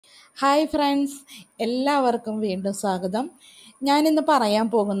Hi friends, എല്ലാവർക്കും വീണ്ടും സ്വാഗതം. ഞാനിന്ന് പറയാൻ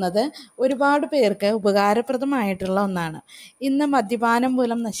പോകുന്നത് ഒരുപാട് പേർക്ക് ഉപകാരപ്രദമായിട്ടുള്ള ഒന്നാണ്. ഇന്ന് മദ്യപാനം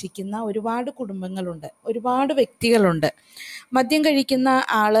മൂലം നശിക്കുന്ന ഒരുപാട് കുടുംബങ്ങളുണ്ട്, ഒരുപാട് വ്യക്തികളുണ്ട്. മദ്യം കഴിക്കുന്ന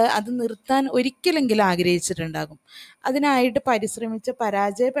ആൾ അത് നിർത്താൻ ഒരിക്കലെങ്കിലും ആഗ്രഹിച്ചിട്ടുണ്ടാകും. അതിനായിട്ട് പരിശ്രമിച്ച്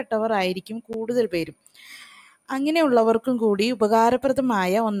പരാജയപ്പെട്ടവർ ആയിരിക്കും കൂടുതൽ പേരും. അങ്ങനെയുള്ളവർക്കും കൂടി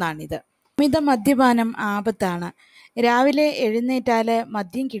ഉപകാരപ്രദമായ ഒന്നാണിത്. അമിത മദ്യപാനം ആപത്താണ്. രാവിലെ എഴുന്നേറ്റാൽ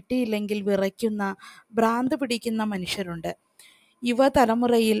മദ്യം കിട്ടിയില്ലെങ്കിൽ വിറയ്ക്കുന്ന, ഭ്രാന്ത് പിടിക്കുന്ന മനുഷ്യരുണ്ട്.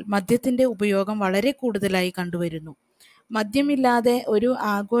 യുവതലമുറയിൽ മദ്യത്തിൻ്റെ ഉപയോഗം വളരെ കൂടുതലായി കണ്ടുവരുന്നു. മദ്യമില്ലാതെ ഒരു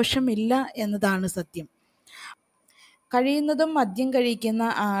ആഘോഷമില്ല എന്നതാണ് സത്യം. കഴിയുന്നതും മദ്യം കഴിക്കുന്ന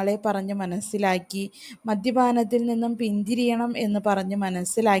ആളെ പറഞ്ഞ് മനസ്സിലാക്കി, മദ്യപാനത്തിൽ നിന്നും പിന്തിരിയണം എന്ന് പറഞ്ഞ്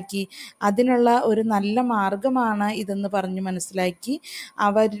മനസ്സിലാക്കി, അതിനുള്ള ഒരു നല്ല മാർഗമാണ് ഇതെന്ന് പറഞ്ഞ് മനസ്സിലാക്കി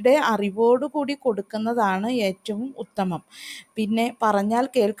അവരുടെ അറിവോടുകൂടി കൊടുക്കുന്നതാണ് ഏറ്റവും ഉത്തമം. പിന്നെ പറഞ്ഞാൽ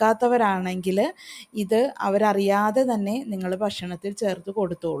കേൾക്കാത്തവരാണെങ്കിൽ ഇത് അവരറിയാതെ തന്നെ നിങ്ങൾ ഭക്ഷണത്തിൽ ചേർത്ത്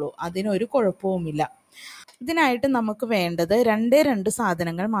കൊടുത്തോളൂ, അതിനൊരു കുഴപ്പവുമില്ല. ഇതിനായിട്ട് നമുക്ക് വേണ്ടത് രണ്ട്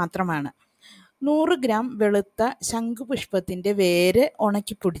സാധനങ്ങൾ മാത്രമാണ്. 100 ഗ്രാം വെളുത്ത ശംഖുപുഷ്പത്തിൻ്റെ വേര്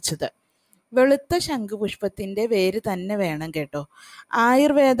ഉണക്കിപ്പൊടിച്ചത്. വെളുത്ത ശംഖുപുഷ്പത്തിൻ്റെ വേര് തന്നെ വേണം കേട്ടോ.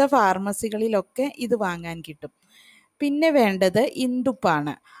 ആയുർവേദ ഫാർമസികളിലൊക്കെ ഇത് വാങ്ങാൻ കിട്ടും. പിന്നെ വേണ്ടത്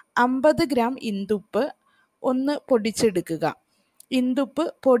ഇന്ദുപ്പാണ്. 50 ഗ്രാം ഇന്ദുപ്പ് ഒന്ന് പൊടിച്ചെടുക്കുക. ഇന്ദുപ്പ്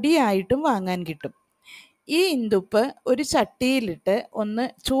പൊടിയായിട്ടും വാങ്ങാൻ കിട്ടും. ഈ ഇന്ദുപ്പ് ഒരു ചട്ടിയിലിട്ട് ഒന്ന്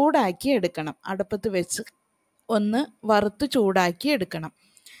ചൂടാക്കി എടുക്കണം. അടുപ്പത്ത് വെച്ച് ഒന്ന് വറുത്ത് ചൂടാക്കി എടുക്കണം.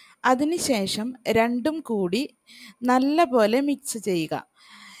 അതിനുശേഷം രണ്ടും കൂടി നല്ല പോലെ മിക്സ് ചെയ്യുക.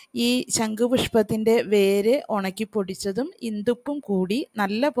 ഈ ശംഖുപുഷ്പത്തിൻ്റെ വേര് ഉണക്കി പൊടിച്ചതും ഇന്ദുപ്പും കൂടി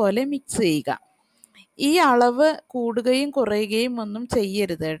നല്ല പോലെ മിക്സ് ചെയ്യുക. ഈ അളവ് കൂടുകയും കുറയുകയും ഒന്നും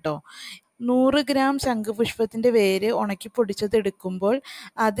ചെയ്യരുത് കേട്ടോ. 100 ഗ്രാം ശംഖുപുഷ്പത്തിൻ്റെ വേര് ഉണക്കി പൊടിച്ചത് എടുക്കുമ്പോൾ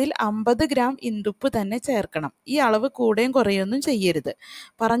അതിൽ 50 ഗ്രാം ഇന്ദുപ്പ് തന്നെ ചേർക്കണം. ഈ അളവ് കൂടുകയും കുറയൊന്നും ചെയ്യരുത്.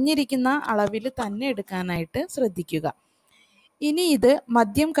 പറഞ്ഞിരിക്കുന്ന അളവിൽ തന്നെ എടുക്കാനായിട്ട് ശ്രദ്ധിക്കുക. ഇനി ഇത്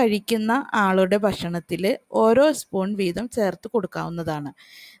മദ്യം കഴിക്കുന്ന ആളുടെ ഭക്ഷണത്തിൽ ഓരോ സ്പൂൺ വീതം ചേർത്ത് കൊടുക്കാവുന്നതാണ്.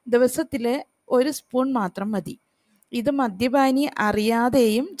 ദിവസത്തിൽ 1 സ്പൂൺ മാത്രം മതി. ഇത് മദ്യപാനി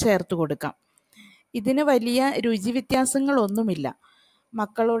അറിയാതെയും ചേർത്ത് കൊടുക്കാം. ഇതിന് വലിയ രുചി വ്യത്യാസങ്ങളൊന്നുമില്ല.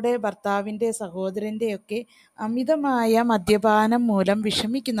 മക്കളുടെ, ഭർത്താവിൻ്റെ, സഹോദരൻ്റെയൊക്കെ അമിതമായ മദ്യപാനം മൂലം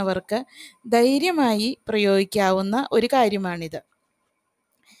വിഷമിക്കുന്നവർക്ക് ധൈര്യമായി പ്രയോഗിക്കാവുന്ന ഒരു കാര്യമാണിത്.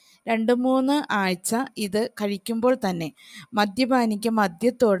 2-3 ആഴ്ച ഇത് കഴിക്കുമ്പോൾ തന്നെ മദ്യപാനിക്ക്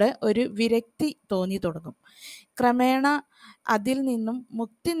മദ്യത്തോട് ഒരു വിരക്തി തോന്നി തുടങ്ങും. ക്രമേണ അതിൽ നിന്നും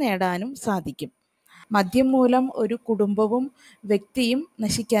മുക്തി നേടാനും സാധിക്കും. മദ്യം മൂലം ഒരു കുടുംബവും വ്യക്തിയും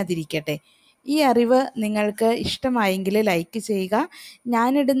നശിക്കാതിരിക്കട്ടെ. ഈ അറിവ് നിങ്ങൾക്ക് ഇഷ്ടമായെങ്കിൽ ലൈക്ക് ചെയ്യുക.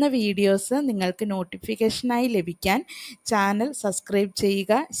 ഞാനിടുന്ന വീഡിയോസ് നിങ്ങൾക്ക് നോട്ടിഫിക്കേഷനായി ലഭിക്കാൻ ചാനൽ സബ്സ്ക്രൈബ്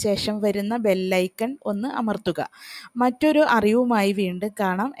ചെയ്യുക. ശേഷം വരുന്ന ബെല്ലൈക്കൺ ഒന്ന് അമർത്തുക. മറ്റൊരു അറിവുമായി വീണ്ടും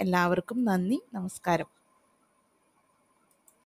കാണാം. എല്ലാവർക്കും നന്ദി, നമസ്കാരം.